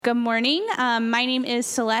Good morning. My name is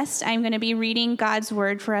Celeste. I'm going to be reading God's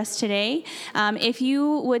word for us today. If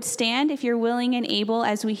you would stand, if you're willing and able,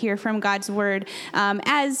 as we hear from God's word.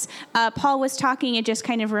 As Paul was talking, it just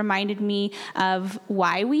kind of reminded me of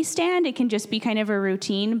why we stand. It can just be kind of a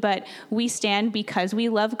routine, but we stand because we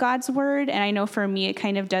love God's word. And I know for me, it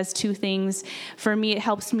kind of does two things. For me, it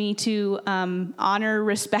helps me to honor,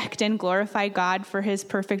 respect, and glorify God for his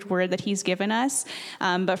perfect word that he's given us.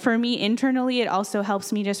 But for me, internally, it also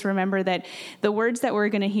helps me just remember that the words that we're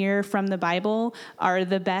going to hear from the Bible are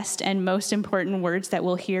the best and most important words that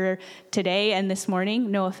we'll hear today and this morning.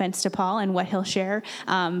 No offense to Paul and what he'll share,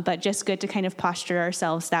 but just good to kind of posture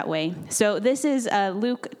ourselves that way. So this is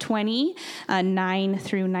Luke 20, 9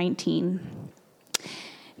 through 19.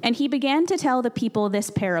 And he began to tell the people this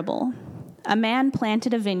parable. A man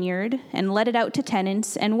planted a vineyard and let it out to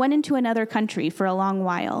tenants and went into another country for a long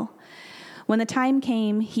while. When the time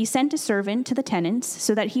came, he sent a servant to the tenants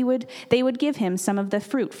so that they would give him some of the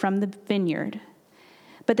fruit from the vineyard.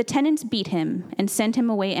 But the tenants beat him and sent him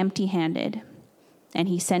away empty-handed. And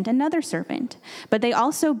he sent another servant, but they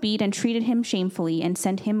also beat and treated him shamefully and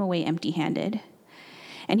sent him away empty-handed.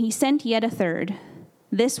 And he sent yet a third.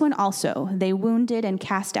 This one also they wounded and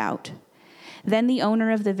cast out. Then the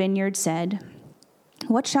owner of the vineyard said,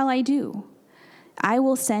 "What shall I do? I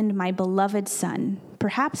will send my beloved son.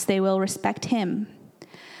 Perhaps they will respect him."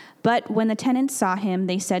 But when the tenants saw him,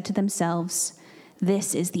 they said to themselves,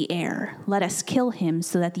 "This is the heir. Let us kill him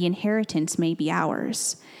so that the inheritance may be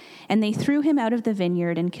ours." And they threw him out of the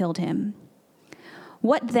vineyard and killed him.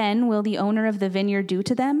 What then will the owner of the vineyard do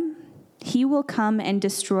to them? He will come and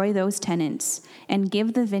destroy those tenants and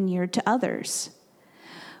give the vineyard to others.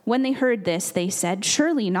 When they heard this, they said,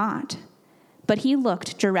 "Surely not." But he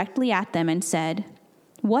looked directly at them and said,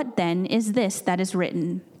 "What then is this that is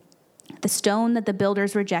written? The stone that the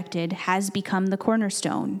builders rejected has become the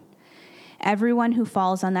cornerstone. Everyone who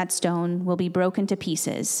falls on that stone will be broken to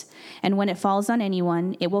pieces, and when it falls on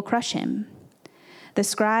anyone, it will crush him." The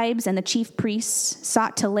scribes and the chief priests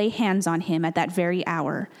sought to lay hands on him at that very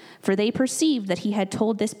hour, for they perceived that he had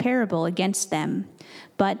told this parable against them,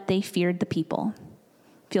 but they feared the people.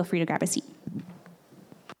 Feel free to grab a seat.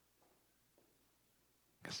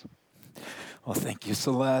 Well, thank you,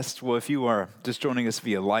 Celeste. Well, if you are just joining us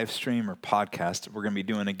via live stream or podcast, we're going to be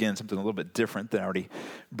doing, again, something a little bit different than I already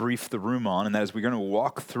briefed the room on, and that is we're going to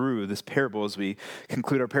walk through this parable as we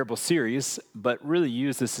conclude our parable series, but really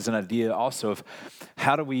use this as an idea also of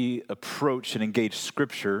how do we approach and engage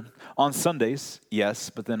Scripture on Sundays,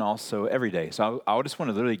 yes, but then also every day. So I just want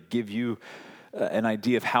to literally give you an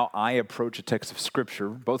idea of how I approach a text of Scripture,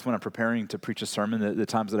 both when I'm preparing to preach a sermon, the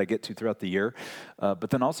times that I get to throughout the year, but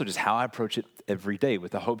then also just how I approach it every day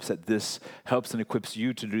with the hopes that this helps and equips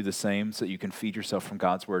you to do the same so that you can feed yourself from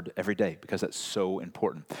God's Word every day, because that's so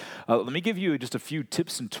important. Let me give you just a few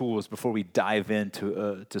tips and tools before we dive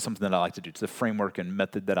into to something that I like to do, to the framework and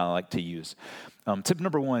method that I like to use. Tip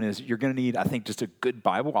number one is you're going to need, I think, just a good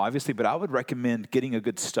Bible, obviously, but I would recommend getting a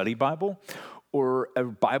good study Bible, or a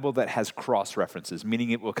Bible that has cross-references,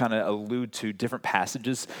 meaning it will kind of allude to different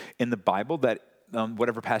passages in the Bible that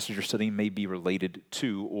whatever passage you're studying may be related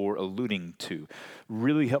to or alluding to.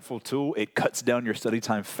 Really helpful tool. It cuts down your study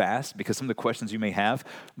time fast because some of the questions you may have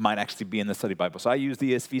might actually be in the study Bible. So I use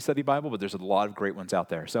the ESV study Bible, but there's a lot of great ones out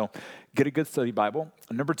there. So get a good study Bible.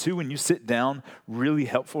 Number two, when you sit down, really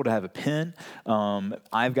helpful to have a pen.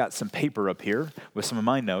 I've got some paper up here with some of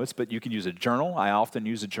my notes, but you can use a journal. I often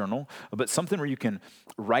use a journal, but something where you can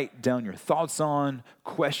write down your thoughts on,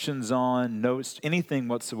 questions on, notes, anything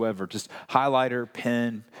whatsoever. Just highlighter,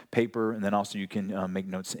 pen, paper, and then also you can make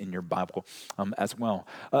notes in your Bible as well.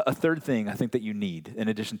 A third thing I think that you need, in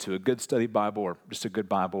addition to a good study Bible or just a good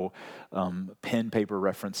Bible, pen, paper,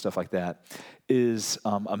 reference, stuff like that, is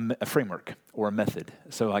a framework or a method.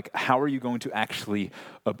 So like, how are you going to actually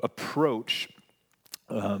approach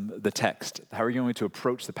the text? How are you going to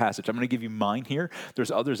approach the passage? I'm going to give you mine here.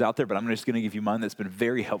 There's others out there, but I'm just going to give you mine that's been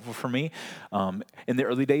very helpful for me. In the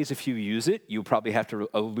early days, if you use it, you'll probably have to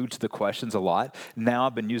allude to the questions a lot. Now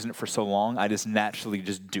I've been using it for so long, I just naturally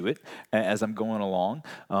just do it as I'm going along.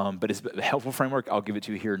 But it's a helpful framework. I'll give it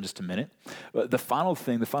to you here in just a minute. The final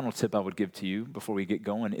tip I would give to you before we get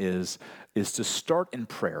going is to start in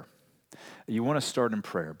prayer. You want to start in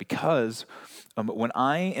prayer because when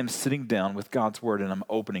I am sitting down with God's Word and I'm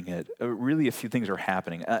opening it, really a few things are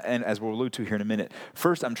happening. And as we'll allude to here in a minute,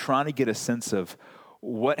 first I'm trying to get a sense of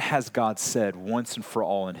what has God said once and for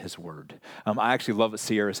all in his word? I actually love what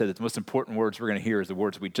Sierra said, that the most important words we're going to hear is the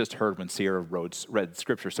words we just heard when Sierra read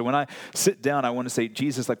scripture. So when I sit down, I want to say,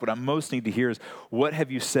 Jesus, like what I most need to hear is, what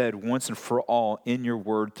have you said once and for all in your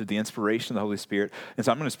word through the inspiration of the Holy Spirit? And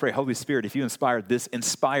so I'm going to pray, Holy Spirit, if you inspired this,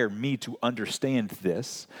 inspire me to understand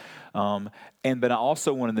this. And then I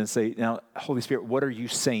also want to then say, now, Holy Spirit, what are you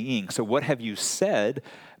saying? So what have you said?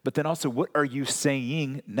 But then also, what are you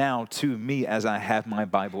saying now to me as I have my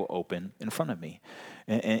Bible open in front of me?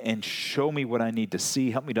 And show me what I need to see.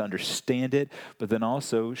 Help me to understand it. But then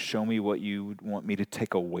also show me what you want me to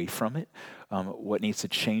take away from it, what needs to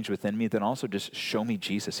change within me. Then also just show me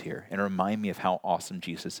Jesus here and remind me of how awesome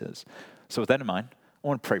Jesus is. So with that in mind, I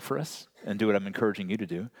want to pray for us and do what I'm encouraging you to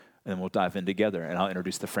do. And then we'll dive in together, and I'll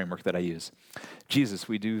introduce the framework that I use. Jesus,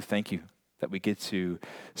 we do thank you that we get to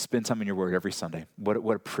spend time in your word every Sunday. What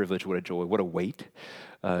a privilege, what a joy, what a weight,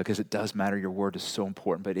 because it does matter. Your word is so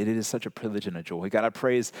important, but it is such a privilege and a joy. God, I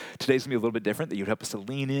pray today's going to be a little bit different, that you'd help us to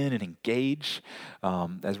lean in and engage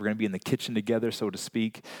as we're going to be in the kitchen together, so to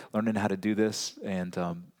speak, learning how to do this. And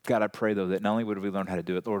God, I pray, though, that not only would we learn how to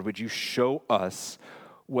do it, Lord, would you show us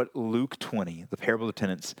what Luke 20, the parable of the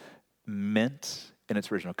tenants, meant in its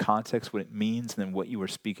original context, what it means, and then what you are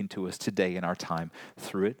speaking to us today in our time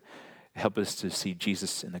through it. Help us to see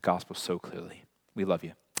Jesus in the gospel so clearly. We love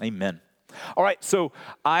you. Amen. All right, so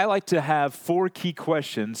I like to have 4 key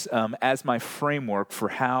questions as my framework for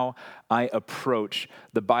how I approach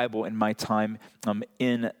the Bible in my time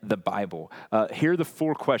in the Bible. Here are the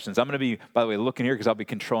 4 questions. I'm going to be, by the way, looking here because I'll be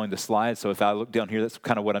controlling the slides. So if I look down here, that's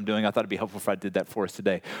kind of what I'm doing. I thought it'd be helpful if I did that for us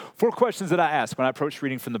today. 4 questions that I ask when I approach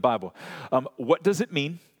reading from the Bible. What does it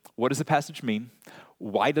mean? What does the passage mean?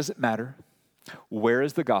 Why does it matter? Where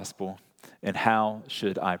is the gospel? And how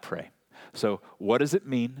should I pray? So what does it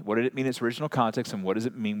mean? What did it mean in its original context? And what does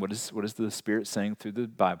it mean? What is the Spirit saying through the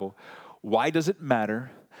Bible? Why does it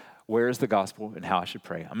matter? Where is the gospel, and how I should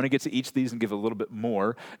pray? I'm going to get to each of these and give a little bit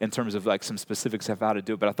more in terms of like some specifics of how to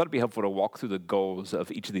do it, but I thought it'd be helpful to walk through the goals of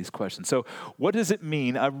each of these questions. So what does it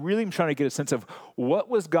mean? I really am trying to get a sense of what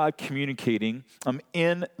was God communicating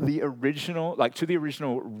in the original, like to the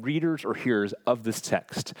original readers or hearers of this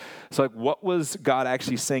text. So like what was God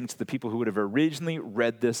actually saying to the people who would have originally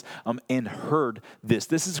read this and heard this?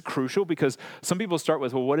 This is crucial because some people start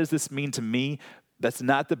with, well, what does this mean to me? That's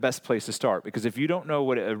not the best place to start, because if you don't know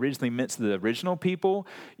what it originally meant to the original people,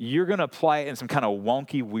 you're going to apply it in some kind of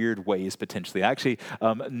wonky, weird ways, potentially. I actually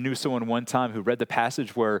knew someone one time who read the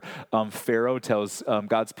passage where Pharaoh tells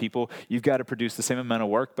God's people, you've got to produce the same amount of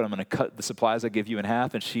work, but I'm going to cut the supplies I give you in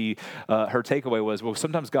half. And her takeaway was, well,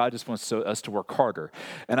 sometimes God just wants us to work harder.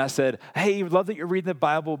 And I said, hey, love that you're reading the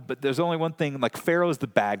Bible, but there's only one thing, like Pharaoh's the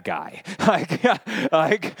bad guy.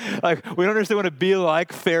 like we don't understand what to be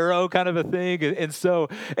like Pharaoh kind of a thing. And so,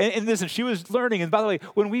 and listen, she was learning. And by the way,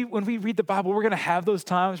 when we read the Bible, we're going to have those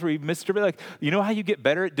times where you misinterpret. Like, you know how you get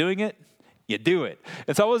better at doing it? You do it.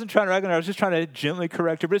 And so I wasn't trying to argue, I was just trying to gently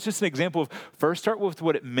correct her. But it's just an example of first start with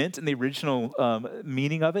what it meant in the original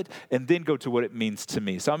meaning of it, and then go to what it means to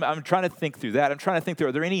me. So I'm trying to think through that. I'm trying to think through,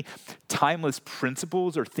 are there any timeless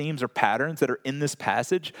principles or themes or patterns that are in this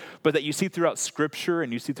passage, but that you see throughout Scripture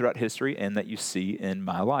and you see throughout history and that you see in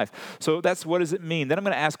my life? So that's what does it mean? Then I'm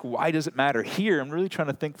going to ask, why does it matter? Here, I'm really trying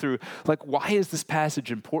to think through, like, why is this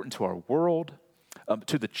passage important to our world,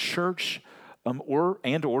 to the church, or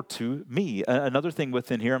to me? Another thing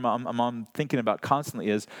within here I'm thinking about constantly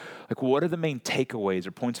is, like, what are the main takeaways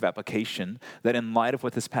or points of application that in light of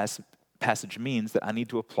what this passage means that I need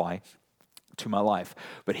to apply to my life?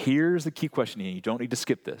 But here's the key question, and you don't need to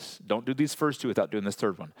skip this. Don't do these first 2 without doing this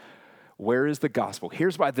third one. Where is the gospel?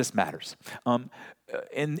 Here's why this matters.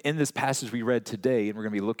 In this passage we read today, and we're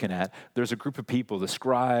going to be looking at, there's a group of people, the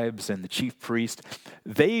scribes and the chief priest.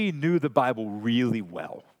 They knew the Bible really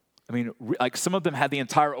well. I mean, like some of them had the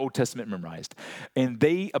entire Old Testament memorized, and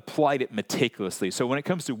they applied it meticulously. So when it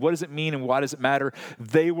comes to what does it mean and why does it matter,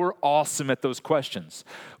 they were awesome at those questions.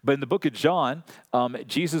 But in the book of John,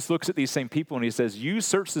 Jesus looks at these same people and he says, you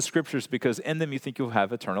search the Scriptures because in them you think you'll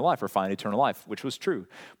have eternal life or find eternal life, which was true.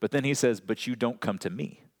 But then he says, but you don't come to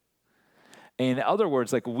me. In other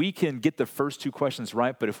words, like, we can get the first 2 questions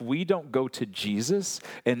right, but if we don't go to Jesus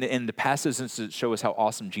and the passages that show us how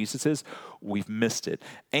awesome Jesus is, we've missed it.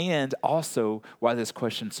 And also, why this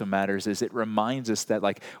question so matters is it reminds us that,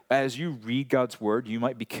 like, as you read God's word, you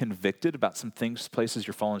might be convicted about some things, places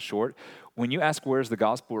you're falling short. When you ask, where's the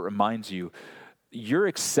gospel, it reminds you, your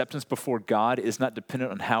acceptance before God is not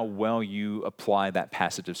dependent on how well you apply that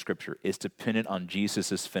passage of Scripture. It's dependent on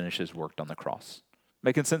Jesus' finished work on the cross.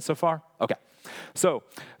 Making sense so far? Okay. So,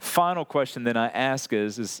 final question then I ask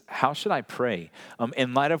is how should I pray?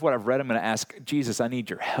 In light of what I've read, I'm going to ask, Jesus, I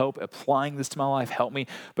need your help applying this to my life. Help me.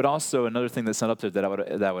 But also another thing that's not up there that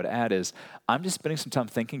I would add is I'm just spending some time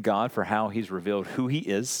thanking God for how he's revealed who he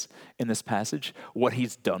is in this passage, what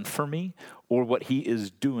he's done for me, or what he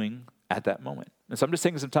is doing at that moment. And so I'm just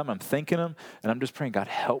taking some time, I'm thanking him, and I'm just praying, God,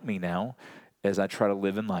 help me now as I try to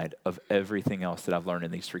live in light of everything else that I've learned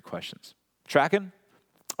in these 3 questions. Tracking?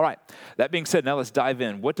 All right, that being said, now let's dive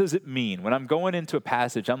in. What does it mean? When I'm going into a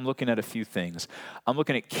passage, I'm looking at a few things. I'm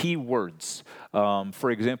looking at key words. For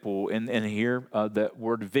example, in here, the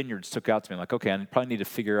word vineyard stuck out to me. I'm like, okay, I probably need to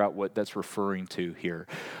figure out what that's referring to here.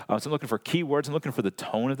 So I'm looking for key words. I'm looking for the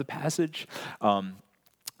tone of the passage.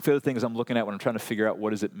 The other things I'm looking at when I'm trying to figure out what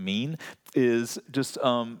does it mean is just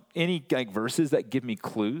any verses that give me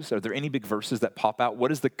clues. Are there any big verses that pop out?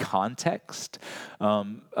 What is the context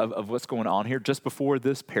of what's going on here? Just before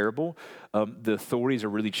this parable, the authorities are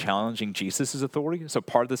really challenging Jesus' authority. So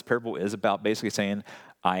part of this parable is about basically saying,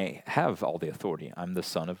 I have all the authority. I'm the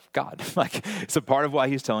Son of God. So part of why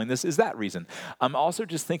he's telling this is that reason. I'm also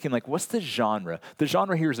just thinking, what's the genre? The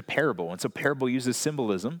genre here is a parable, and so parable uses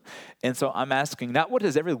symbolism. And so I'm asking, not what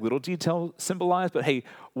does every little detail symbolize, but hey,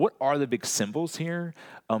 what are the big symbols here?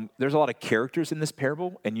 There's a lot of characters in this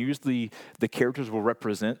parable, and usually the characters will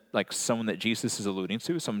represent someone that Jesus is alluding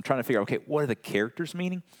to. So I'm trying to figure out, okay, what are the characters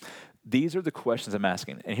meaning? These are the questions I'm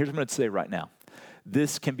asking. And here's what I'm going to say right now.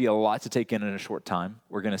 This can be a lot to take in a short time.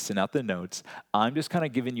 We're going to send out the notes. I'm just kind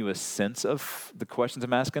of giving you a sense of the questions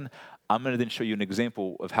I'm asking. I'm going to then show you an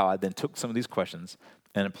example of how I then took some of these questions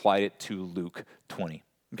and applied it to Luke 20,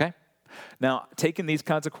 okay? Now, taking these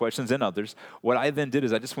kinds of questions and others, what I then did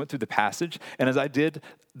is I just went through the passage, and as I did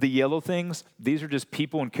the yellow things, these are just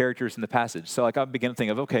people and characters in the passage. So I began to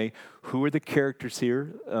think of, okay, who are the characters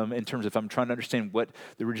here in terms of I'm trying to understand what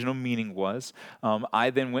the original meaning was. I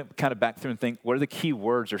then went kind of back through and think, what are the key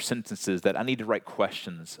words or sentences that I need to write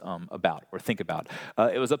questions about or think about?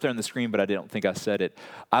 It was up there on the screen, but I don't think I said it.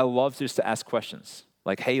 I love just to ask questions.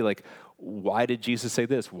 Why did Jesus say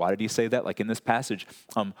this? Why did he say that? In this passage,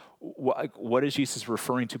 what is Jesus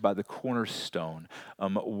referring to by the cornerstone?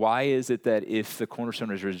 Why is it that if the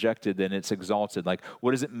cornerstone is rejected, then it's exalted?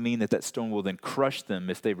 What does it mean that stone will then crush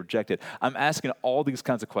them if they reject it? I'm asking all these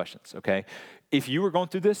kinds of questions, okay? If you were going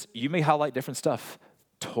through this, you may highlight different stuff.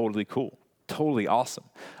 Totally cool. Totally awesome.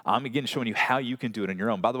 I'm again showing you how you can do it on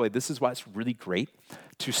your own. By the way, this is why it's really great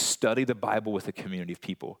to study the Bible with a community of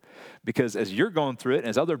people. Because as you're going through it, and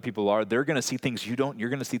as other people are, they're going to see things you don't, you're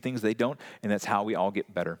going to see things they don't, and that's how we all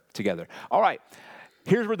get better together. All right,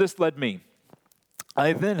 here's where this led me.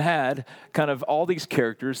 I then had kind of all these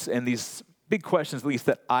characters and these big questions, at least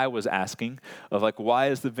that I was asking, of why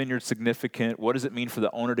is the vineyard significant? What does it mean for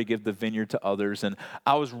the owner to give the vineyard to others? And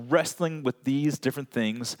I was wrestling with these different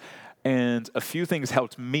things. And a few things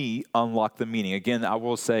helped me unlock the meaning. Again, I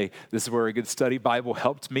will say this is where a good study Bible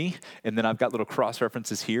helped me. And then I've got little cross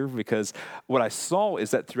references here because what I saw is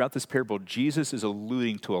that throughout this parable, Jesus is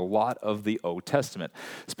alluding to a lot of the Old Testament.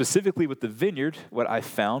 Specifically with the vineyard, what I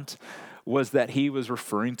found was that he was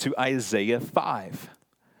referring to Isaiah 5.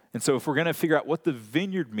 And so if we're going to figure out what the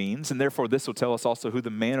vineyard means, and therefore this will tell us also who the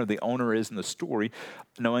man or the owner is in the story,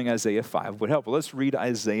 knowing Isaiah 5 would help. Well, let's read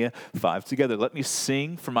Isaiah 5 together. Let me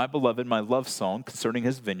sing for my beloved my love song concerning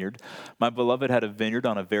his vineyard. My beloved had a vineyard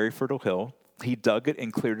on a very fertile hill. He dug it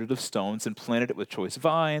and cleared it of stones and planted it with choice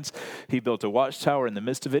vines. He built a watchtower in the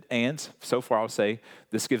midst of it. And so far I'll say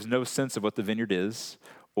this gives no sense of what the vineyard is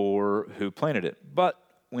or who planted it. But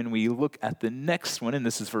when we look at the next one, and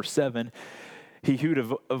this is verse 7, he hewed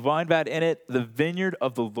a vine vat in it. The vineyard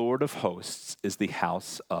of the Lord of hosts is the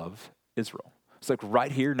house of Israel. It's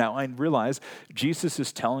right here. Now I realize Jesus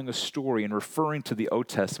is telling a story and referring to the Old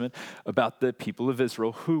Testament about the people of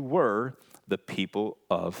Israel who were the people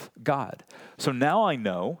of God. So now I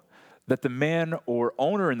know that the man or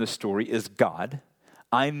owner in the story is God.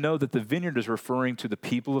 I know that the vineyard is referring to the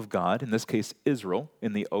people of God, in this case Israel,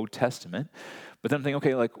 in the Old Testament. But then I'm thinking,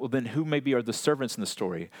 okay, well then who maybe are the servants in the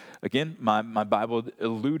story? Again, my Bible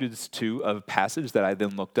alluded to a passage that I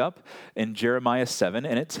then looked up in Jeremiah 7,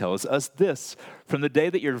 and it tells us this. From the day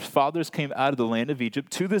that your fathers came out of the land of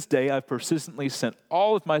Egypt, to this day I've persistently sent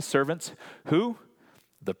all of my servants, who?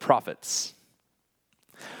 The prophets.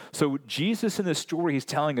 So Jesus in this story, he's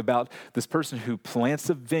telling about this person who plants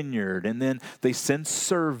a vineyard and then they send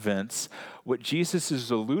servants. What Jesus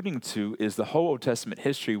is alluding to is the whole Old Testament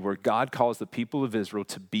history where God calls the people of Israel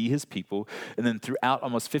to be his people. And then throughout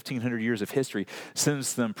almost 1,500 years of history,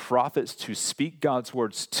 sends them prophets to speak God's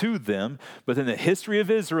words to them. But then the history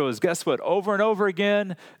of Israel is, guess what? Over and over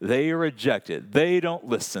again, they are rejected. They don't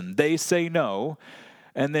listen. They say no.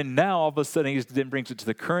 And then now, all of a sudden, he then brings it to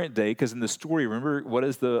the current day, because in the story, remember, what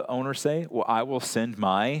does the owner say? Well, I will send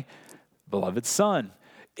my beloved son.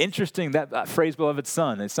 Interesting, that phrase, beloved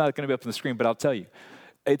son. It's not going to be up on the screen, but I'll tell you.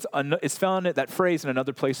 It's found that phrase in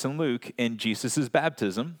another place in Luke, in Jesus'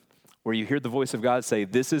 baptism, where you hear the voice of God say,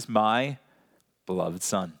 this is my beloved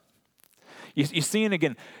son. You see it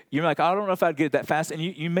again, you're like, I don't know if I'd get it that fast, and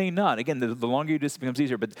you may not. Again, the longer you do this, it becomes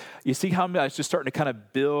easier, but you see how I'm just starting to kind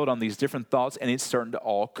of build on these different thoughts, and it's starting to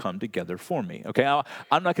all come together for me, okay?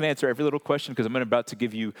 I'm not going to answer every little question, because I'm about to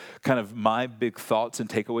give you kind of my big thoughts and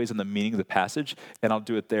takeaways on the meaning of the passage, and I'll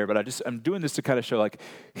do it there, but I'm doing this to kind of show, like,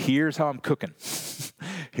 here's how I'm cooking.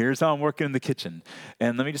 Here's how I'm working in the kitchen.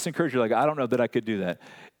 And let me just encourage you, like, I don't know that I could do that.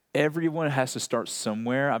 Everyone has to start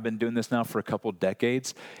somewhere. I've been doing this now for a couple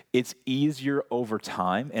decades. It's easier over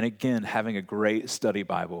time. And again, having a great study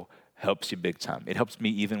Bible helps you big time. It helps me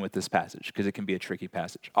even with this passage because it can be a tricky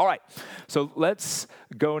passage. All right, so let's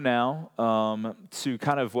go now to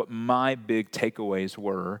kind of what my big takeaways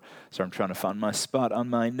were. So I'm trying to find my spot on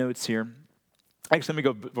my notes here. Actually,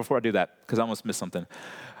 let me go before I do that because I almost missed something.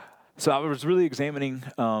 So I was really examining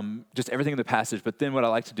just everything in the passage, but then what I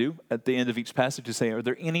like to do at the end of each passage is say, are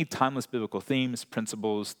there any timeless biblical themes,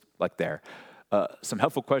 principles like there? Some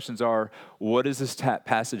helpful questions are, what does this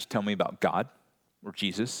passage tell me about God or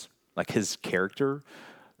Jesus, like his character,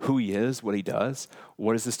 who he is, what he does?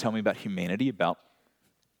 What does this tell me about humanity, about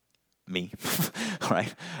me,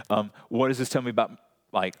 right? What does this tell me about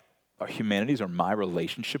like our humanities or my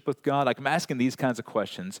relationship with God? Like I'm asking these kinds of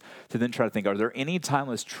questions to then try to think, are there any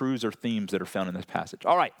timeless truths or themes that are found in this passage?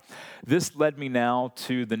 All right, this led me now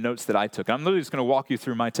to the notes that I took. I'm literally just going to walk you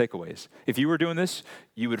through my takeaways. If you were doing this,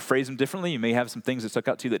 you would phrase them differently. You may have some things that stuck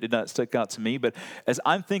out to you that did not stick out to me, but as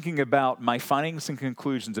I'm thinking about my findings and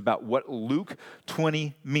conclusions about what Luke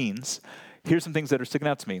 20 means, here's some things that are sticking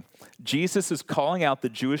out to me. Jesus is calling out the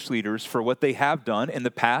Jewish leaders for what they have done in the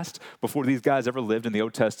past before these guys ever lived in the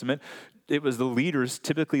Old Testament. It was the leaders,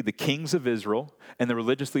 typically the kings of Israel and the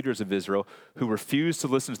religious leaders of Israel, who refused to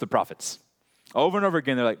listen to the prophets. Over and over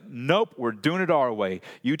again, they're like, nope, we're doing it our way.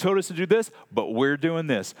 You told us to do this, but we're doing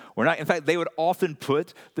this. We're not. In fact, they would often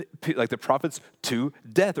put the prophets to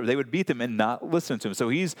death, or they would beat them and not listen to them. So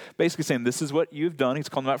he's basically saying, this is what you've done. He's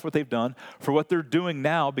calling them out for what they've done, for what they're doing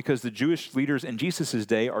now, because the Jewish leaders in Jesus'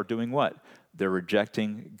 day are doing what? They're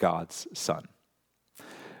rejecting God's son.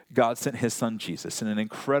 God sent his son Jesus in an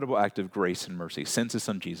incredible act of grace and mercy, sends his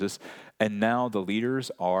son Jesus, and now the leaders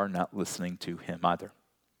are not listening to him either.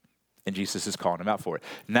 And Jesus is calling them out for it.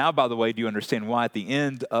 Now, by the way, do you understand why at the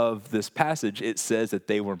end of this passage it says that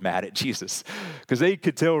they were mad at Jesus? Because they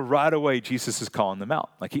could tell right away Jesus is calling them out.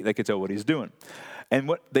 Like they could tell what he's doing. And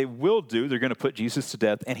what they will do, they're going to put Jesus to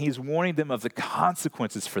death, and he's warning them of the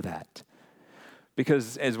consequences for that.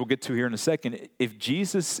 Because as we'll get to here in a second, if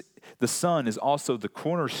Jesus, the Son, is also the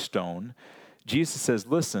cornerstone, Jesus says,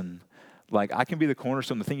 listen, like I can be the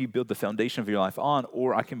cornerstone, the thing you build the foundation of your life on,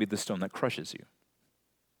 or I can be the stone that crushes you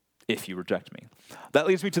if you reject me. That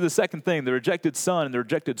leads me to the second thing. The rejected son and the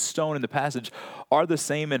rejected stone in the passage are the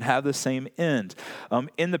same and have the same end.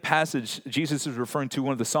 In the passage, Jesus is referring to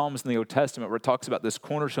one of the Psalms in the Old Testament where it talks about this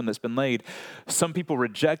cornerstone that's been laid. Some people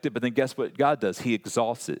reject it, but then guess what God does? He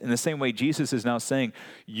exalts it. In the same way, Jesus is now saying,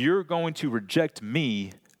 you're going to reject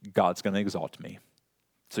me, God's going to exalt me.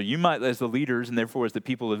 So you might, as the leaders, and therefore as the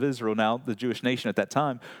people of Israel, now the Jewish nation at that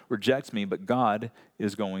time, rejects me, but God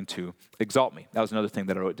is going to exalt me. That was another thing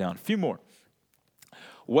that I wrote down. A few more.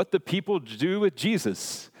 What the people do with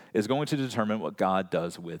Jesus is going to determine what God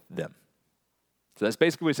does with them. So that's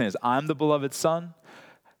basically what he's saying is, I'm the beloved son.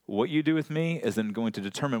 What you do with me is then going to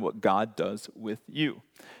determine what God does with you.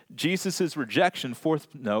 Jesus' rejection, fourth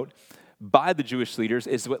note, by the Jewish leaders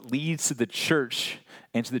is what leads to the church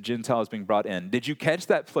and to the Gentiles being brought in. Did you catch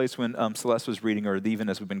that place when Celeste was reading, or even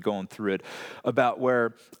as we've been going through it, about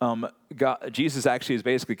where Jesus actually is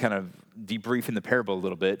basically kind of debriefing the parable a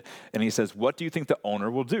little bit, and he says, what do you think the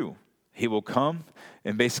owner will do? He will come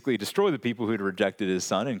and basically destroy the people who had rejected his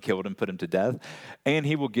son and killed him, put him to death, and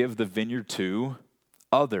he will give the vineyard to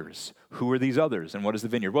others. Who are these others, and what is the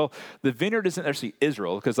vineyard? Well, the vineyard isn't actually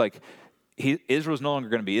Israel, because Israel's no longer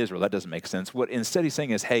going to be Israel. That doesn't make sense. What instead he's saying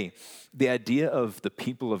is, hey, the idea of the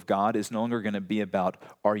people of God is no longer going to be about,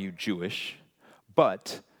 are you Jewish?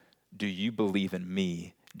 But do you believe in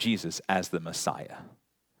me, Jesus, as the Messiah?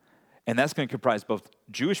 And that's going to comprise both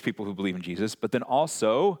Jewish people who believe in Jesus, but then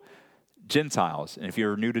also Gentiles. And if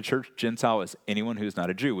you're new to church, Gentile is anyone who's not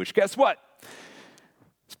a Jew, which guess what?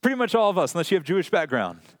 It's pretty much all of us, unless you have Jewish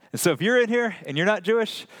background. And so if you're in here and you're not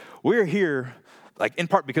Jewish, we're here like in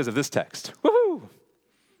part because of this text. Woohoo!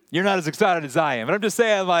 You're not as excited as I am. And I'm just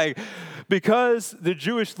saying, like, because the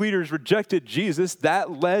Jewish leaders rejected Jesus,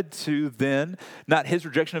 that led to then not his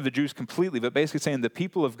rejection of the Jews completely, but basically saying the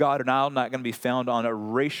people of God are now not going to be found on a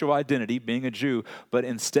racial identity, being a Jew, but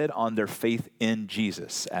instead on their faith in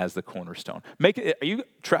Jesus as the cornerstone. Are you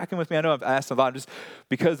tracking with me? I know I've asked a lot, just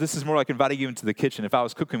because this is more like inviting you into the kitchen. If I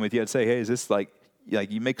was cooking with you, I'd say, hey, is this like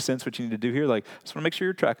you make sense what you need to do here? Like, I just want to make sure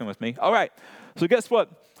you're tracking with me. All right. So guess what?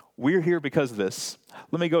 We're here because of this.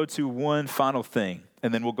 Let me go to one final thing,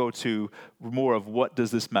 and then we'll go to more of what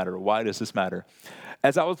does this matter? Why does this matter?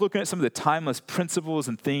 As I was looking at some of the timeless principles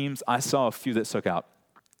and themes, I saw a few that stuck out.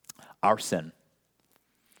 Our sin.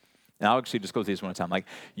 And I'll actually just go through these one at a time. Like,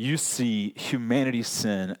 you see humanity's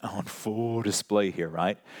sin on full display here,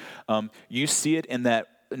 right? You see it in that,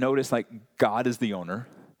 notice, like, God is the owner.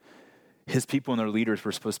 His people and their leaders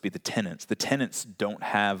were supposed to be the tenants. The tenants don't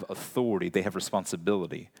have authority. They have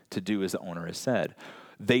responsibility to do as the owner has said.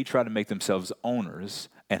 They try to make themselves owners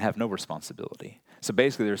and have no responsibility. So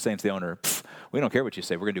basically they're saying to the owner, we don't care what you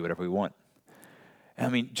say. We're going to do whatever we want. And I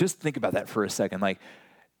mean, just think about that for a second. Like,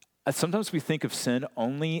 sometimes we think of sin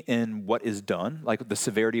only in what is done, like the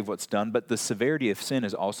severity of what's done, but the severity of sin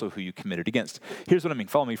is also who you committed against. Here's what I mean.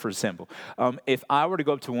 Follow me for example. If I were to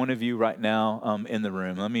go up to one of you right now in the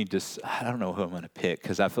room, I don't know who I'm going to pick,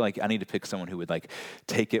 because I feel like I need to pick someone who would like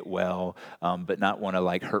take it well, but not want to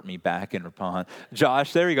like hurt me back and respond.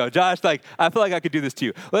 Josh, there you go. Josh, like, I feel like I could do this to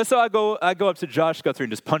you. Let's say I go up to Josh Guthrie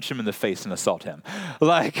and just punch him in the face and assault him.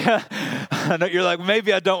 Like, I know you're like,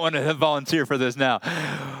 maybe I don't want to volunteer for this now.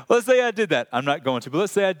 Let's say I did that. I'm not going to, but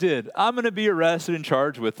let's say I did. I'm going to be arrested and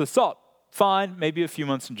charged with assault. Fine, maybe a few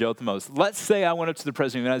months in jail at the most. Let's say I went up to the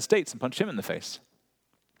President of the United States and punched him in the face.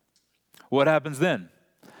 What happens then?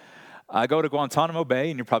 I go to Guantanamo Bay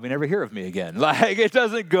and you'll probably never hear of me again. Like, it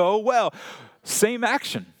doesn't go well. Same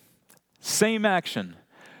action.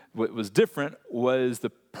 What was different was the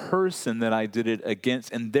person that I did it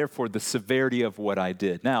against, and therefore the severity of what I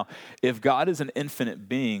did. Now, if God is an infinite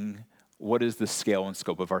being, what is the scale and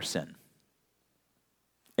scope of our sin?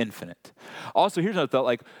 Infinite. Also, here's another thought.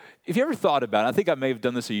 Like, if you ever thought about it, I think I may have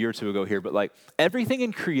done this a year or two ago here, but like, everything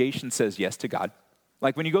in creation says yes to God.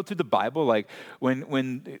 Like, when you go through the Bible, like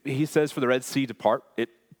when he says for the Red Sea to part, it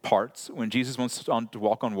parts. When Jesus wants to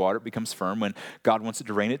walk on water, it becomes firm. When God wants it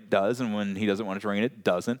to rain, it does. And when he doesn't want it to rain, it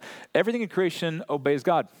doesn't. Everything in creation obeys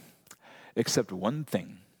God, except one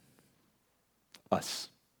thing: us.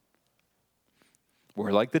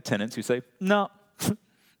 We're like the tenants who say, no,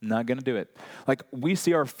 not going to do it. Like, we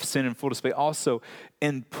see our sin in full display also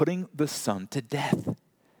in putting the Son to death.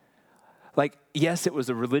 Like, yes, it was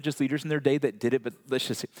the religious leaders in their day that did it, but let's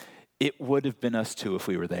just say, it would have been us too if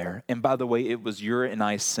we were there. And by the way, it was your and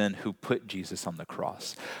I's sin who put Jesus on the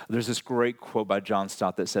cross. There's this great quote by John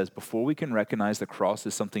Stott that says, before we can recognize the cross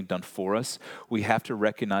as something done for us, we have to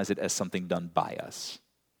recognize it as something done by us.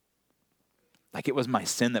 Like, it was my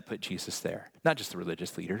sin that put Jesus there, not just the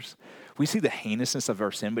religious leaders. We see the heinousness of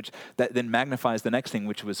our sin, which that then magnifies the next thing,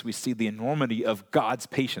 which was we see the enormity of God's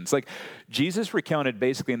patience. Like, Jesus recounted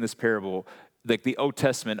basically in this parable, like the Old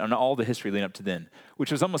Testament and all the history leading up to then,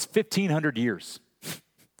 which was almost 1,500 years.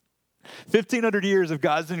 1,500 years of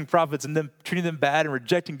God sending prophets and them treating them bad and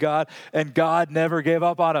rejecting God, and God never gave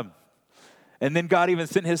up on them. And then God even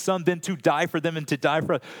sent his son then to die for them and to die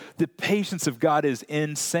for us. The patience of God is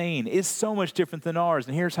insane. It's so much different than ours.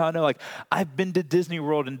 And here's how I know. Like, I've been to Disney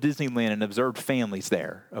World and Disneyland and observed families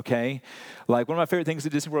there, okay? Like, one of my favorite things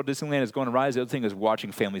at Disney World, Disneyland is going to Rise. The other thing is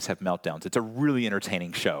watching families have meltdowns. It's a really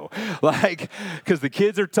entertaining show. Like, because the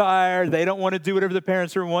kids are tired. They don't want to do whatever the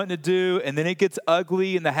parents are wanting to do. And then it gets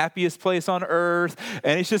ugly in the happiest place on earth.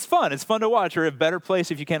 And it's just fun. It's fun to watch. Or a better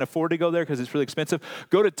place if you can't afford to go there because it's really expensive.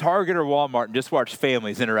 Go to Target or Walmart and just watch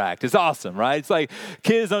families interact. It's awesome, right? It's like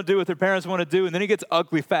kids don't do what their parents want to do, and then it gets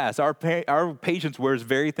ugly fast. Our patience wears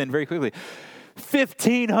very thin very quickly.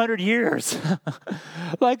 1,500 years.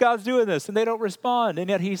 Like, God's doing this, and they don't respond, and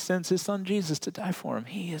yet he sends his son Jesus to die for him.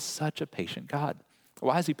 He is such a patient God.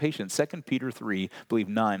 Why is he patient? 2 Peter 3, I believe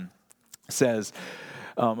 9, says,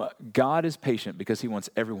 God is patient because he wants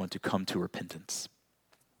everyone to come to repentance.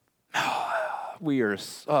 We are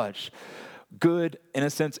such good,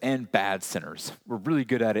 innocents, and bad sinners. We're really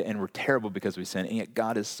good at it, and we're terrible because we sin, and yet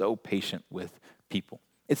God is so patient with people.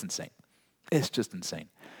 It's insane. It's just insane.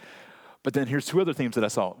 But then here's two other themes that I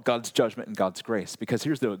saw: God's judgment and God's grace. Because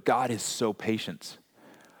here's the God is so patient.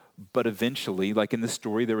 But eventually, like in this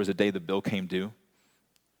story, there was a day the bill came due,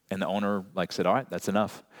 and the owner said, all right, that's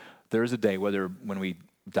enough. There is a day, whether when we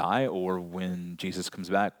die or when Jesus comes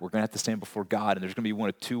back, we're going to have to stand before God, and there's going to be one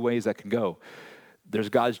of two ways that can go. There's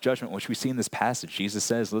God's judgment, which we see in this passage. Jesus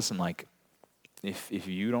says, listen, if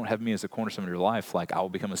you don't have me as a cornerstone of your life, I will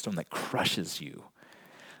become a stone that crushes you.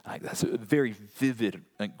 That's a very vivid,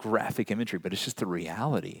 graphic imagery, but it's just the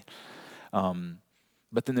reality.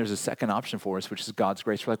 But then there's a second option for us, which is God's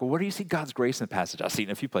grace. We're like, well, where do you see God's grace in the passage? I see it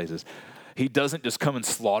in a few places. He doesn't just come and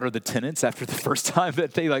slaughter the tenants after the first time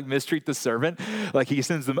that they mistreat the servant. He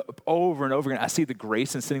sends them over and over again. I see the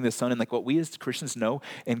grace in sending the Son. And what we as Christians know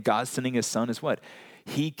in God sending his Son is what?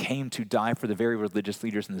 He came to die for the very religious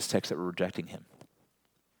leaders in this text that were rejecting him.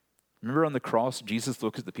 Remember on the cross, Jesus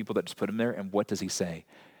looks at the people that just put him there, and what does he say?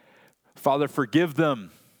 Father, forgive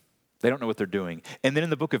them. They don't know what they're doing. And then in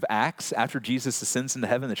the book of Acts, after Jesus ascends into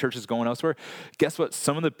heaven, the church is going elsewhere. Guess what?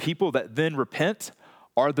 Some of the people that then repent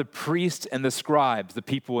are the priests and the scribes, the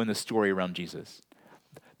people in the story around Jesus.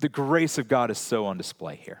 The grace of God is so on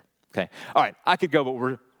display here. Okay. All right. I could go, but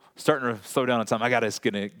we're starting to slow down on time. You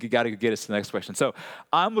got to get us to the next question. So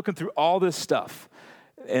I'm looking through all this stuff,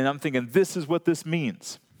 and I'm thinking, this is what this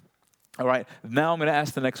means. All right, now I'm going to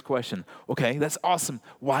ask the next question. Okay, that's awesome.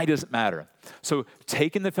 Why does it matter? So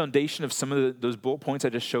taking the foundation of some of those bullet points I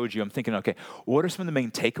just showed you, I'm thinking, okay, what are some of the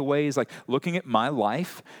main takeaways? Looking at my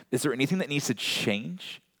life, is there anything that needs to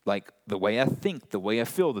change? The way I think, the way I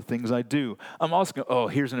feel, the things I do. I'm also going,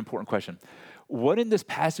 here's an important question. What in this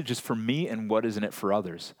passage is for me and what isn't it for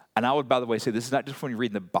others? And I would, by the way, say this is not just when you're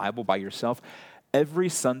reading the Bible by yourself. Every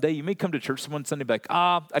Sunday, you may come to church one Sunday and be like,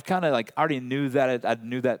 I kind of I already knew that. I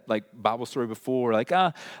knew that Bible story before.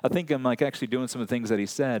 I think I'm actually doing some of the things that he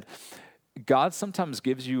said. God sometimes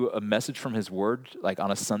gives you a message from his word,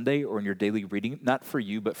 on a Sunday or in your daily reading, not for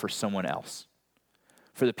you, but for someone else.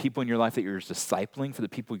 For the people in your life that you're discipling, for the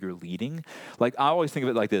people you're leading. I always think of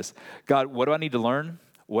it like this. God, what do I need to learn?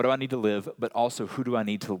 What do I need to live? But also, who do I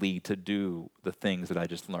need to lead to do the things that I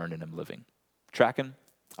just learned and am living? Tracking?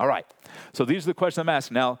 All right, so these are the questions I'm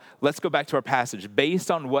asking. Now, let's go back to our passage. Based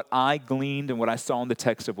on what I gleaned and what I saw in the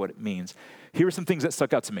text of what it means, here are some things that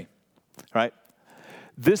stuck out to me, all right?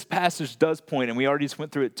 This passage does point, and we already just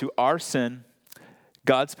went through it, to our sin,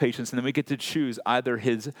 God's patience, and then we get to choose either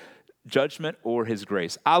his judgment or his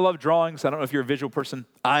grace. I love drawings. I don't know if you're a visual person.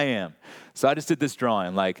 I am. So I just did this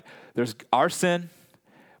drawing. There's our sin,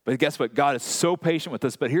 but guess what? God is so patient with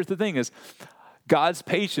us. But here's the thing is, God's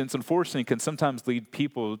patience, unfortunately, can sometimes lead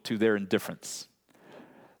people to their indifference.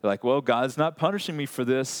 They're like, well, God's not punishing me for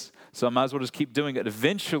this, so I might as well just keep doing it.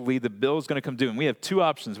 Eventually, the bill's going to come due, and we have two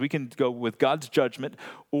options. We can go with God's judgment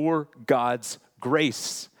or God's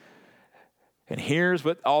grace. And here's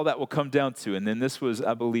what all that will come down to. And then this was,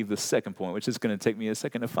 I believe, the second point, which is going to take me a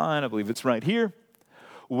second to find. I believe it's right here.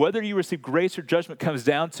 Whether you receive grace or judgment comes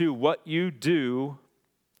down to what you do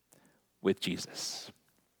with Jesus.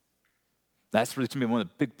 That's really to me one of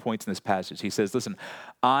the big points in this passage. He says, listen,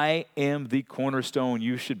 I am the cornerstone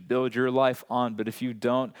you should build your life on, but if you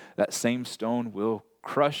don't, that same stone will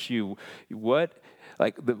crush you.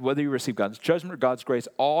 Whether you receive God's judgment or God's grace,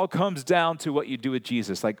 all comes down to what you do with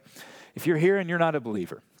Jesus. If you're here and you're not a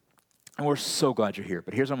believer, and we're so glad you're here,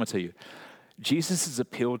 but here's what I'm going to tell you. Jesus'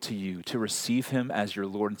 appeal to you to receive him as your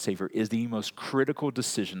Lord and Savior is the most critical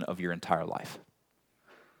decision of your entire life,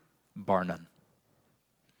 bar none.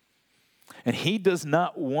 And he does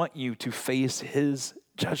not want you to face his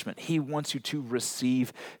judgment. He wants you to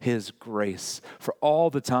receive his grace for all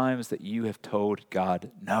the times that you have told God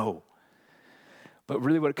no. But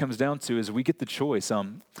really what it comes down to is we get the choice.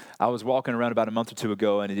 I was walking around about a month or two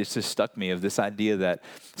ago, and it just stuck me of this idea that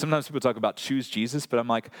sometimes people talk about choose Jesus, but I'm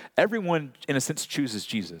like, everyone in a sense chooses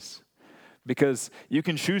Jesus. Because you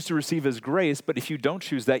can choose to receive his grace, but if you don't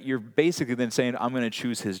choose that, you're basically then saying, I'm going to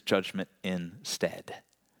choose his judgment instead.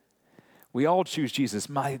 We all choose Jesus.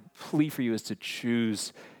 My plea for you is to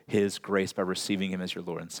choose his grace by receiving him as your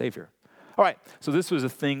Lord and Savior. All right, so this was a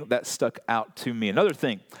thing that stuck out to me. Another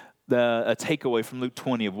thing, a takeaway from Luke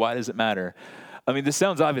 20 of why does it matter? I mean, this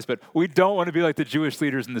sounds obvious, but we don't want to be like the Jewish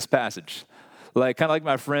leaders in this passage. Kind of like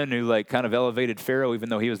my friend who kind of elevated Pharaoh even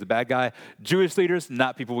though he was the bad guy. Jewish leaders,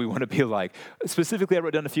 not people we want to be like. Specifically, I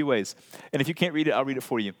wrote down a few ways. And if you can't read it, I'll read it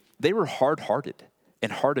for you. They were hard-hearted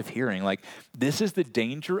and hard of hearing. This is the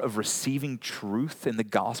danger of receiving truth in the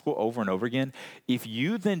gospel over and over again. If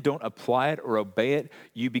you then don't apply it or obey it,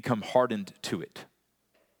 you become hardened to it.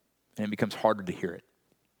 And it becomes harder to hear it.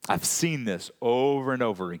 I've seen this over and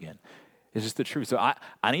over again. It's just the truth. So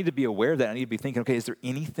I need to be aware of that. I need to be thinking, okay, is there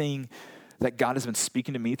anything that God has been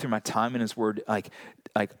speaking to me through my time in his word, like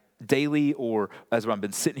daily, or as I've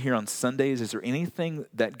been sitting here on Sundays? Is there anything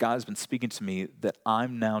that God has been speaking to me that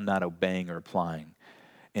I'm now not obeying or applying?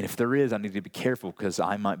 And if there is, I need to be careful, because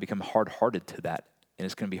I might become hard-hearted to that, and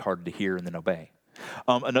it's going to be hard to hear and then obey.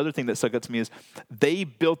 Another thing that stuck out to me is they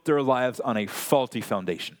built their lives on a faulty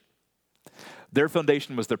foundation. Their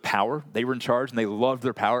foundation was their power. They were in charge, and they loved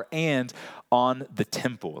their power, and on the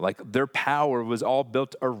temple. Like, their power was all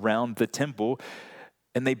built around the temple,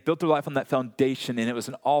 and they built their life on that foundation, and it was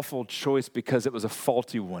an awful choice because it was a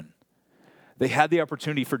faulty one. They had the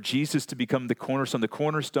opportunity for Jesus to become the cornerstone. The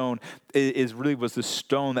cornerstone was the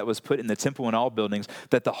stone that was put in the temple and all buildings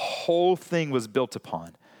that the whole thing was built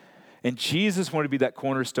upon. And Jesus wanted to be that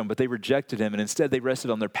cornerstone, but they rejected him, and instead they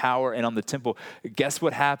rested on their power and on the temple. Guess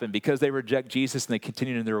what happened? Because they reject Jesus and they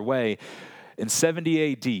continued in their way, in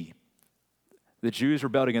 70 AD, the Jews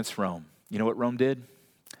rebelled against Rome. You know what Rome did?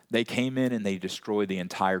 They came in and they destroyed the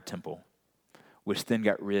entire temple, which then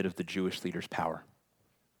got rid of the Jewish leaders' power.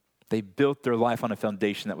 They built their life on a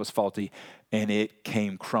foundation that was faulty, and it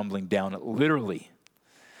came crumbling down, literally.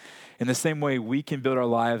 In the same way, we can build our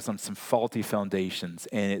lives on some faulty foundations,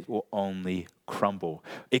 and it will only crumble.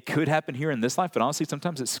 It could happen here in this life, but honestly,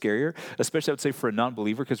 sometimes it's scarier, especially I would say for a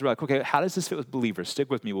non-believer, because we're like, okay, how does this fit with believers? Stick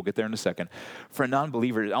with me. We'll get there in a second. For a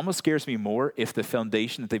non-believer, it almost scares me more if the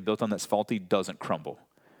foundation that they built on that's faulty doesn't crumble.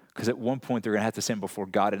 Because at one point, they're going to have to stand before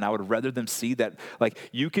God, and I would rather them see that. Like,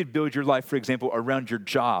 you could build your life, for example, around your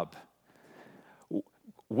job.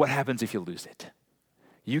 What happens if you lose it?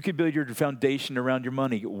 You could build your foundation around your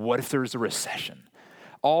money. What if there's a recession?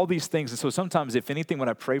 All these things. And so sometimes, if anything, what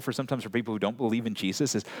I pray for sometimes for people who don't believe in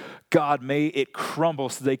Jesus is, God, may it crumble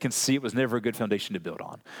so they can see it was never a good foundation to build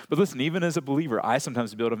on. But listen, even as a believer, I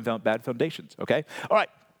sometimes build on bad foundations, okay? All right,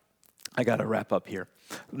 I got to wrap up here.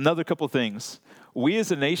 Another couple things. We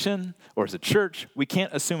as a nation or as a church, we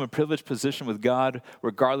can't assume a privileged position with God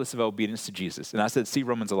regardless of obedience to Jesus. And I said, see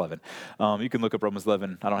Romans 11. You can look up Romans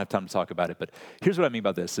 11. I don't have time to talk about it, but here's what I mean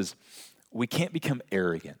by this is we can't become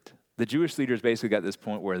arrogant. The Jewish leaders basically got to this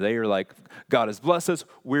point where they are like, God has blessed us.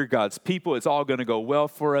 We're God's people. It's all going to go well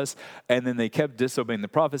for us. And then they kept disobeying the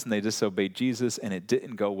prophets, and they disobeyed Jesus, and it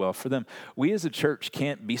didn't go well for them. We as a church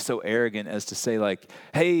can't be so arrogant as to say like,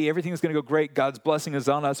 hey, everything's going to go great. God's blessing is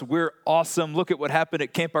on us. We're awesome. Look at what happened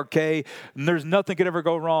at Camp Arcade. And there's nothing could ever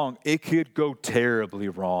go wrong. It could go terribly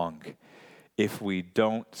wrong if we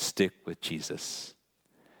don't stick with Jesus.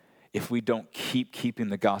 If we don't keeping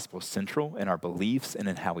the gospel central in our beliefs and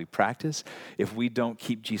in how we practice, if we don't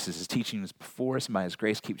keep Jesus' teachings before us and by his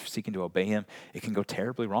grace keep seeking to obey him, it can go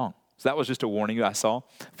terribly wrong. So that was just a warning I saw.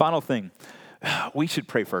 Final thing, we should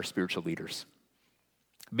pray for our spiritual leaders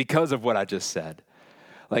because of what I just said.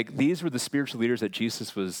 Like, these were the spiritual leaders that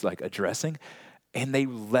Jesus was like addressing, and they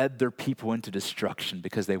led their people into destruction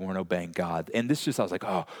because they weren't obeying God. And this just, I was like,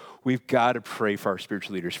 oh, we've got to pray for our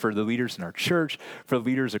spiritual leaders, for the leaders in our church, for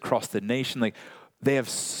leaders across the nation. Like, they have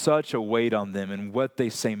such a weight on them, and what they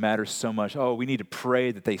say matters so much. Oh, we need to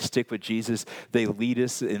pray that they stick with Jesus. They lead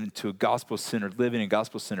us into a gospel-centered living and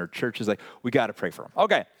gospel-centered churches. Like, we got to pray for them.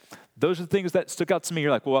 Okay, those are the things that stuck out to me.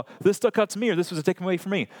 You're like, well, this stuck out to me, or this was a takeaway for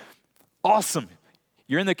me. Awesome.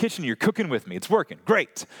 You're in the kitchen. You're cooking with me. It's working.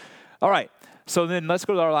 Great. All right. So then let's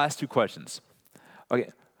go to our last two questions.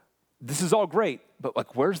 Okay, this is all great, but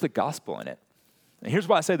like, where's the gospel in it? And here's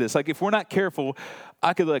why I say this. Like, if we're not careful,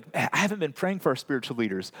 I could like, I haven't been praying for our spiritual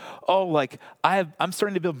leaders. Oh, like, I'm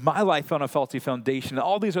starting to build my life on a faulty foundation.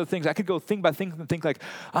 All these other things, I could go thing by thing and think like,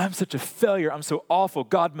 I'm such a failure. I'm so awful.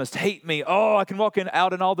 God must hate me. Oh, I can walk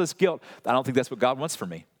out in all this guilt. I don't think that's what God wants for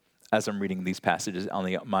me as I'm reading these passages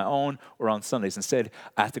on my own or on Sundays. Instead,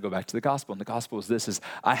 I have to go back to the gospel. And the gospel is this, is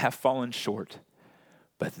I have fallen short.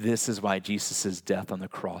 But this is why Jesus' death on the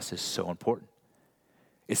cross is so important.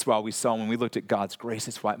 It's why we saw when we looked at God's grace,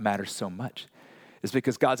 it's why it matters so much. It's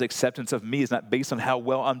because God's acceptance of me is not based on how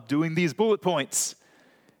well I'm doing these bullet points.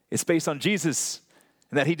 It's based on Jesus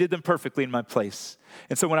and that he did them perfectly in my place.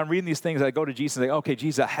 And so when I'm reading these things, I go to Jesus and say, okay,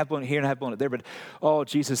 Jesus, I have blown it here and I have blown it there, but oh,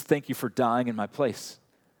 Jesus, thank you for dying in my place.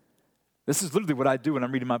 This is literally what I do when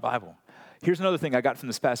I'm reading my Bible. Here's another thing I got from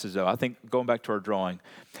this passage, though. I think going back to our drawing.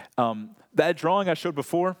 That drawing I showed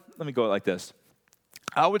before, let me go like this.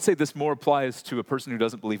 I would say this more applies to a person who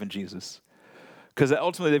doesn't believe in Jesus. Because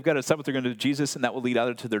ultimately they've got to decide what they're going to do to Jesus, and that will lead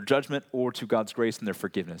either to their judgment or to God's grace and their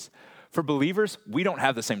forgiveness. For believers, we don't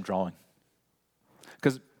have the same drawing.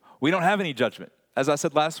 Because we don't have any judgment. As I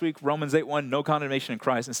said last week, Romans 8:1, no condemnation in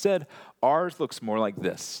Christ. Instead, ours looks more like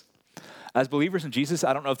this. As believers in Jesus,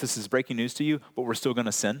 I don't know if this is breaking news to you, but we're still going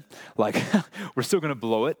to sin. Like, we're still going to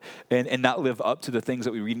blow it and not live up to the things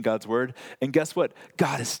that we read in God's word. And guess what?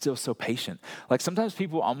 God is still so patient. Like, sometimes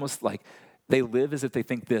people almost like, they live as if they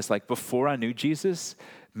think this, like, before I knew Jesus,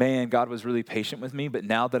 man, God was really patient with me, but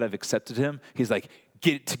now that I've accepted him, he's like,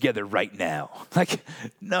 get it together right now. Like,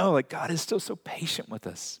 no, like, God is still so patient with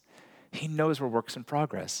us. He knows we're works in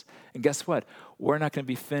progress. And guess what? We're not going to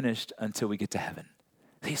be finished until we get to heaven.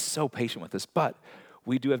 He's so patient with us, but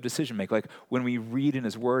we do have decision making. Like, when we read in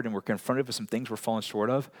his word and we're confronted with some things we're falling short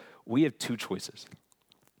of, we have two choices.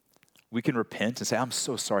 We can repent and say, I'm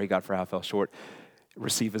so sorry, God, for how I fell short.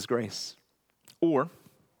 Receive his grace. Or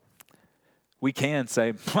we can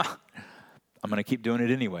say, I'm going to keep doing it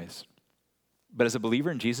anyways. But as a believer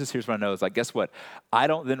in Jesus, here's what I know is like, guess what? I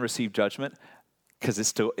don't then receive judgment because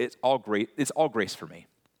it's all great. It's all grace for me.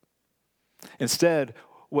 Instead,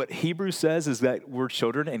 what Hebrews says is that we're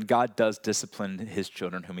children and God does discipline his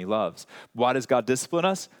children whom he loves. Why does God discipline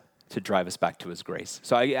us? To drive us back to his grace.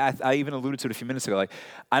 So I even alluded to it a few minutes ago. Like,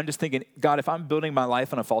 I'm just thinking, God, if I'm building my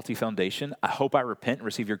life on a faulty foundation, I hope I repent and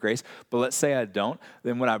receive your grace. But let's say I don't.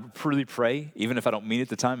 Then when I really pray, even if I don't mean it at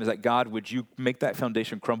the time, is that, God, would you make that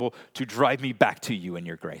foundation crumble to drive me back to you in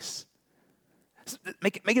your grace?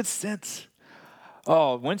 Make it sense.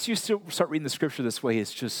 Oh, once you start reading the scripture this way,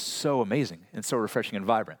 it's just so amazing and so refreshing and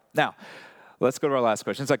vibrant. Now, let's go to our last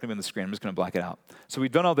question. It's not going to be on the screen. I'm just going to black it out. So we've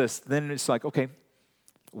done all this. Then it's like, okay,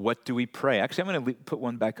 what do we pray? Actually, I'm going to put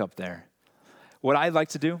one back up there. What I like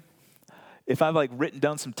to do, if I've like written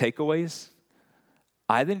down some takeaways,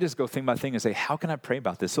 I then just go thing by thing and say, how can I pray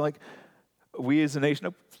about this? So like, we as a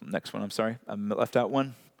nation, next one, I'm sorry, I left out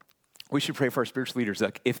one. We should pray for our spiritual leaders.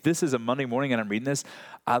 Like, if this is a Monday morning and I'm reading this,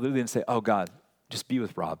 I literally say, oh God, just be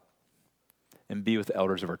with Rob and be with the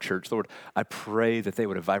elders of our church. Lord, I pray that they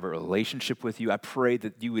would have a vibrant relationship with you. I pray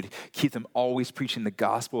that you would keep them always preaching the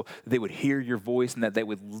gospel, that they would hear your voice, and that they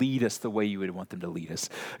would lead us the way you would want them to lead us.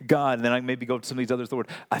 God, and then I maybe go to some of these others. Lord,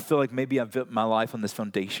 I feel like maybe I've built my life on this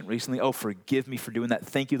foundation recently. Oh, forgive me for doing that.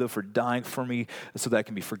 Thank you, though, for dying for me so that I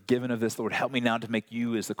can be forgiven of this. Lord, help me now to make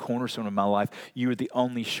you as the cornerstone of my life. You are the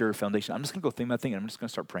only sure foundation. I'm just going to go thing by thing, and I'm just going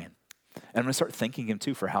to start praying. And I'm going to start thanking him,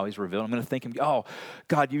 too, for how he's revealed. I'm going to thank him. Oh,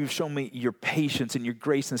 God, you've shown me your patience and your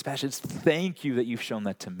grace and this passion. Thank you that you've shown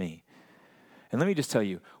that to me. And let me just tell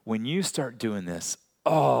you, when you start doing this,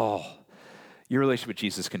 your relationship with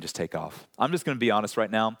Jesus can just take off. I'm just going to be honest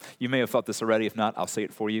right now. You may have thought this already. If not, I'll say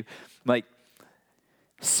it for you. Like,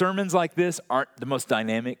 sermons like this aren't the most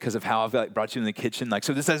dynamic because of how I've brought you in the kitchen. Like,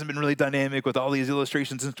 so this hasn't been really dynamic with all these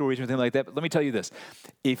illustrations and stories or anything like that. But let me tell you this.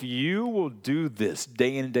 If you will do this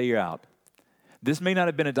day in and day out, this may not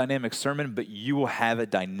have been a dynamic sermon, but you will have a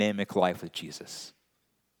dynamic life with Jesus.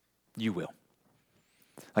 You will.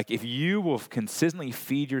 Like, if you will consistently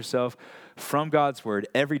feed yourself from God's word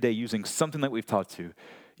every day using something that we've taught to,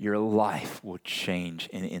 your life will change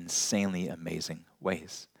in insanely amazing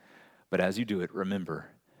ways. But as you do it, remember,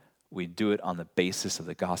 we do it on the basis of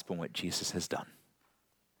the gospel and what Jesus has done.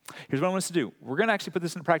 Here's what I want us to do. We're going to actually put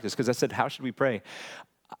this into practice because I said, how should we pray?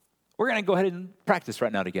 We're going to go ahead and practice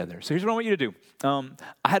right now together. So here's what I want you to do.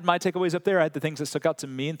 I had my takeaways up there. I had the things that stuck out to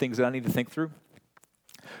me and things that I need to think through.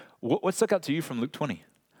 What stuck out to you from Luke 20?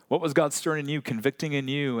 What was God stirring in you, convicting in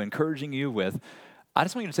you, encouraging you with? I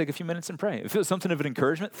just want you to take a few minutes and pray. If it was something of an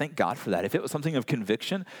encouragement, thank God for that. If it was something of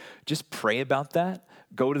conviction, just pray about that.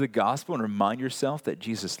 Go to the gospel and remind yourself that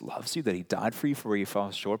Jesus loves you, that he died for you for where you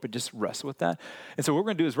fall short, but just wrestle with that. And so what we're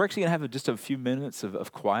going to do is we're actually going to have just a few minutes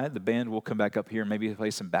of quiet. The band will come back up here and maybe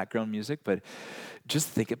play some background music, but just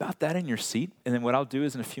think about that in your seat. And then what I'll do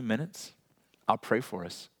is in a few minutes, I'll pray for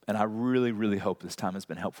us. And I really, really hope this time has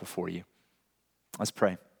been helpful for you. Let's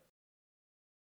pray.